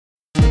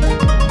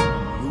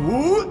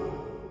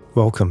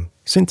Welcome.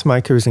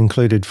 SynthMaker is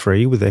included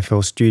free with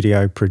FL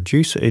Studio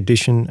Producer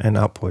Edition and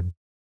Upward.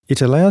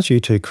 It allows you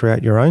to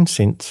create your own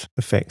synths,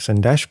 effects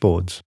and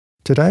dashboards.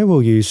 Today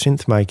we'll use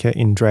SynthMaker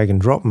in drag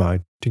and drop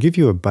mode to give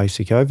you a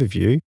basic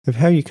overview of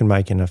how you can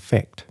make an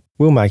effect.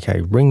 We'll make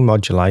a ring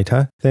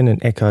modulator, then an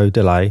echo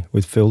delay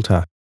with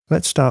filter.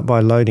 Let's start by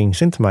loading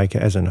SynthMaker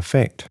as an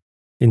effect.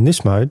 In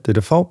this mode, the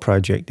default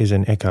project is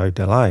an echo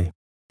delay.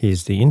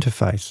 Here's the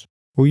interface.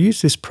 We'll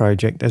use this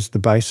project as the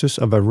basis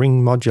of a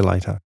ring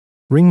modulator.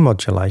 Ring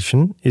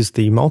modulation is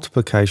the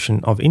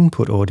multiplication of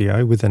input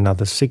audio with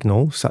another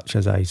signal, such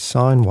as a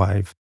sine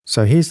wave.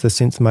 So here's the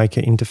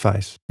SynthMaker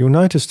interface. You'll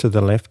notice to the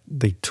left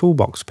the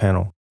toolbox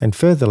panel, and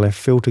further left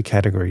filter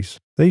categories.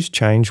 These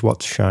change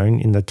what's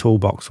shown in the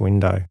toolbox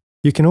window.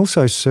 You can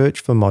also search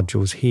for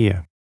modules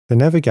here. The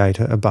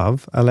navigator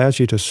above allows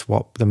you to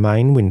swap the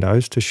main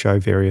windows to show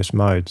various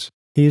modes.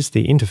 Here's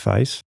the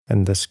interface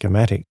and the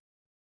schematic.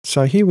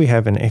 So here we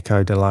have an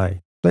echo delay.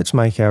 Let's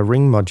make our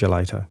ring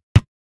modulator.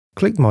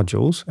 Click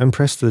Modules and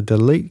press the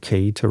Delete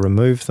key to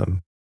remove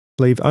them.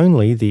 Leave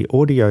only the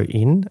audio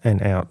in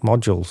and out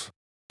modules.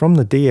 From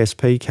the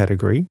DSP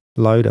category,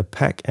 load a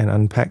pack and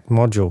unpack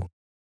module.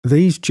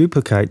 These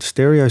duplicate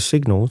stereo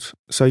signals,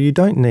 so you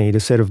don't need a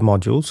set of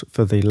modules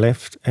for the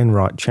left and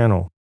right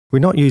channel. We're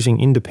not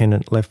using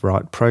independent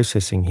left-right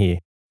processing here.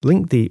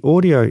 Link the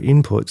audio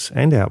inputs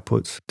and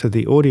outputs to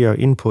the audio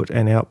input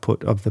and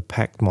output of the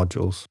pack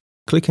modules.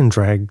 Click and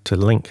drag to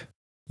link.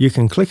 You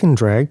can click and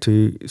drag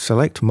to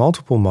select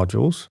multiple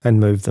modules and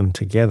move them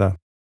together.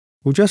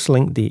 We'll just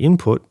link the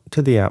input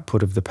to the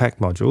output of the pack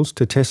modules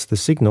to test the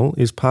signal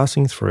is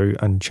passing through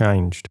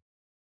unchanged.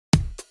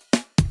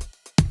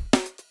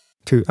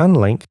 To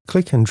unlink,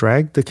 click and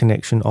drag the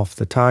connection off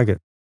the target.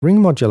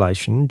 Ring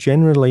modulation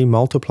generally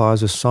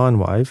multiplies a sine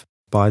wave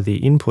by the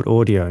input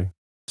audio,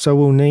 so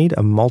we'll need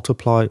a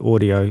multiply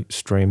audio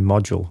stream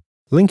module.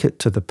 Link it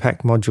to the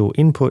pack module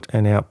input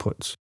and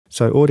outputs,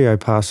 so audio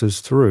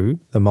passes through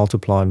the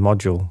multiply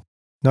module.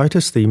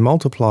 Notice the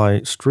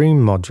multiply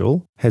stream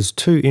module has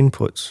two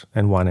inputs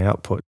and one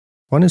output.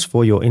 One is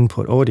for your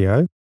input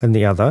audio and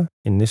the other,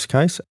 in this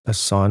case, a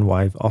sine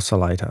wave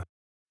oscillator.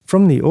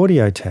 From the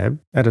Audio tab,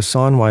 add a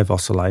sine wave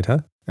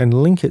oscillator and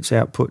link its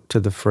output to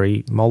the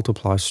free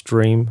multiply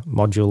stream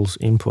module's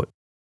input.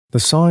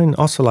 The sine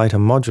oscillator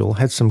module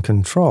has some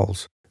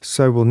controls,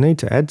 so we'll need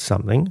to add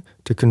something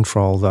to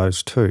control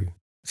those too.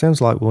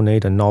 Sounds like we'll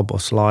need a knob or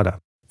slider.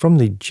 From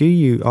the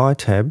GUI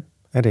tab,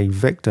 add a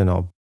vector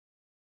knob.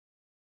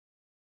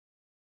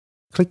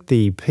 Click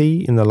the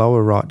P in the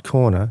lower right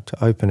corner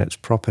to open its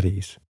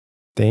properties.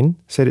 Then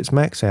set its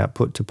max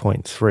output to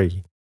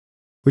 0.3.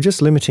 We're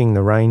just limiting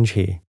the range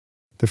here.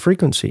 The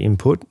frequency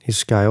input is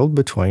scaled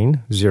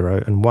between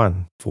 0 and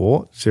 1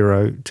 for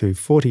 0 to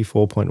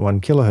 44.1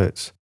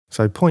 kHz,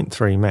 so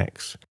 0.3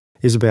 max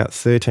is about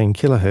 13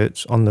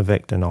 kHz on the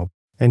vector knob,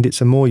 and it's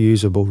a more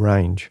usable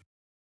range.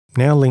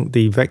 Now link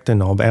the vector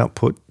knob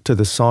output to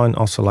the sine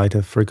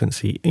oscillator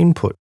frequency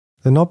input.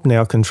 The knob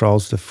now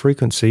controls the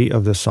frequency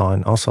of the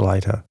sine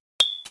oscillator.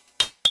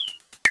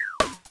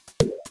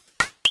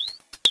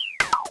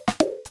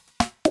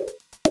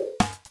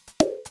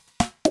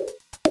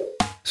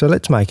 So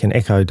let's make an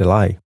echo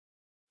delay.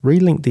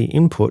 Relink the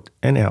input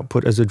and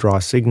output as a dry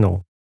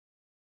signal.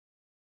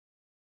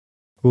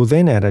 We'll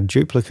then add a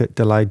duplicate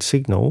delayed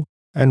signal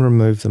and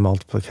remove the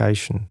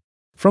multiplication.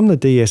 From the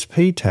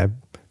DSP tab,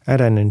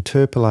 add an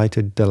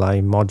interpolated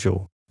delay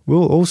module.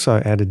 We'll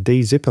also add a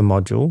de-zipper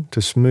module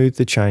to smooth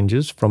the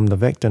changes from the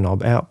vector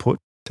knob output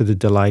to the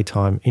delay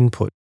time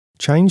input.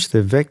 Change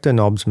the vector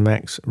knob's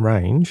max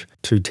range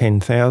to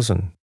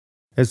 10,000.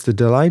 As the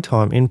delay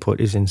time input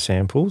is in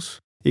samples,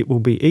 it will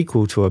be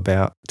equal to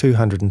about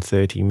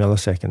 230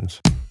 milliseconds.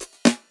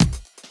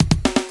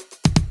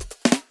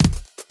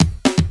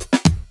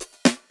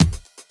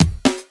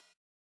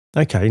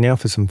 Okay, now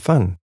for some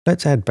fun.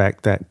 Let's add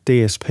back that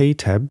DSP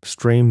tab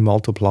Stream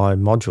Multiply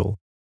module.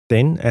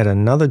 Then add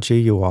another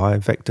GUI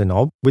vector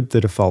knob with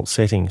the default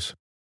settings.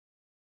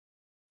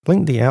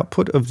 Link the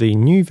output of the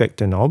new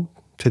vector knob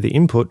to the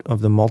input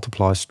of the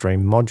Multiply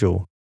Stream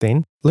module.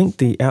 Then link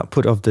the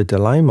output of the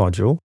delay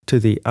module to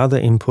the other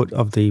input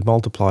of the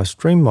Multiply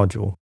Stream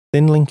module.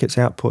 Then link its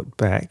output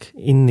back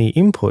in the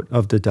input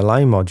of the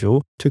delay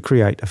module to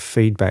create a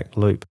feedback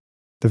loop.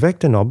 The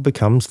vector knob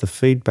becomes the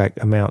feedback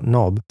amount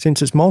knob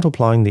since it's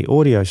multiplying the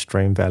audio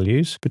stream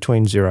values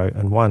between 0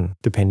 and 1,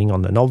 depending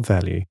on the knob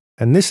value,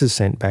 and this is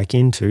sent back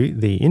into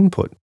the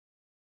input.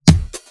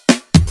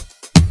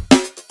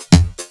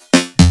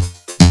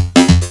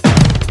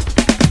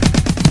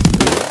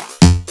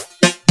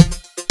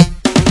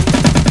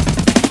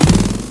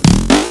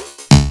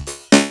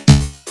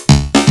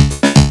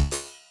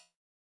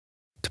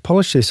 To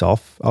polish this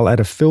off, I'll add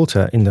a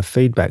filter in the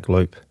feedback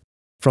loop.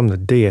 From the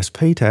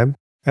DSP tab,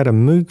 add a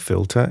Moog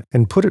filter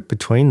and put it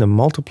between the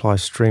multiply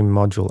stream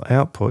module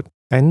output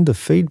and the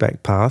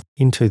feedback path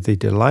into the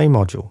delay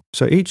module,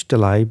 so each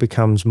delay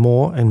becomes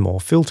more and more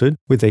filtered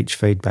with each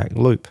feedback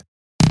loop.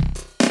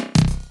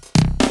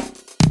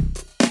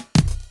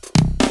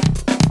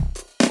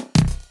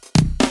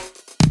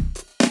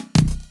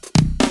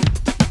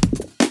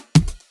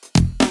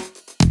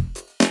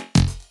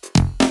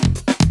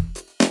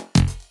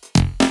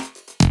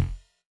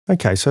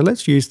 Okay, so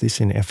let's use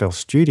this in FL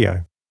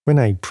Studio. When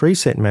a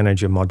Preset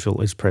Manager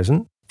module is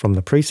present, from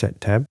the Preset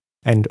tab,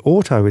 and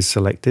Auto is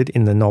selected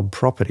in the knob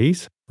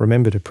Properties,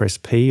 remember to press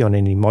P on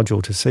any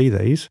module to see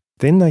these,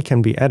 then they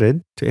can be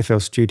added to FL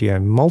Studio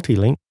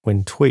Multilink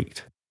when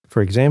tweaked.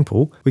 For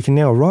example, we can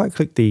now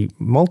right-click the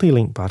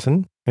Multilink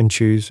button and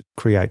choose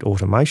Create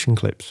Automation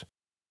Clips.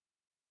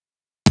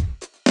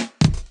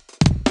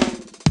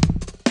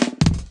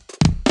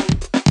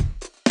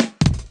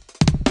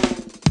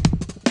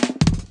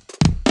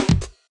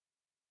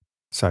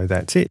 So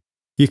that's it.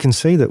 You can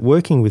see that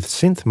working with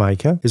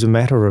SynthMaker is a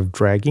matter of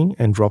dragging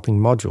and dropping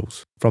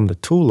modules from the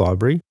tool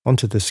library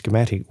onto the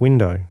schematic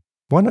window.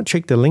 Why not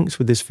check the links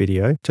with this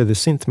video to the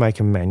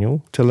SynthMaker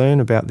manual to learn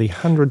about the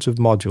hundreds of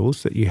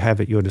modules that you have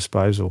at your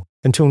disposal.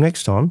 Until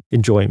next time,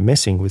 enjoy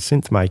messing with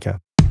SynthMaker.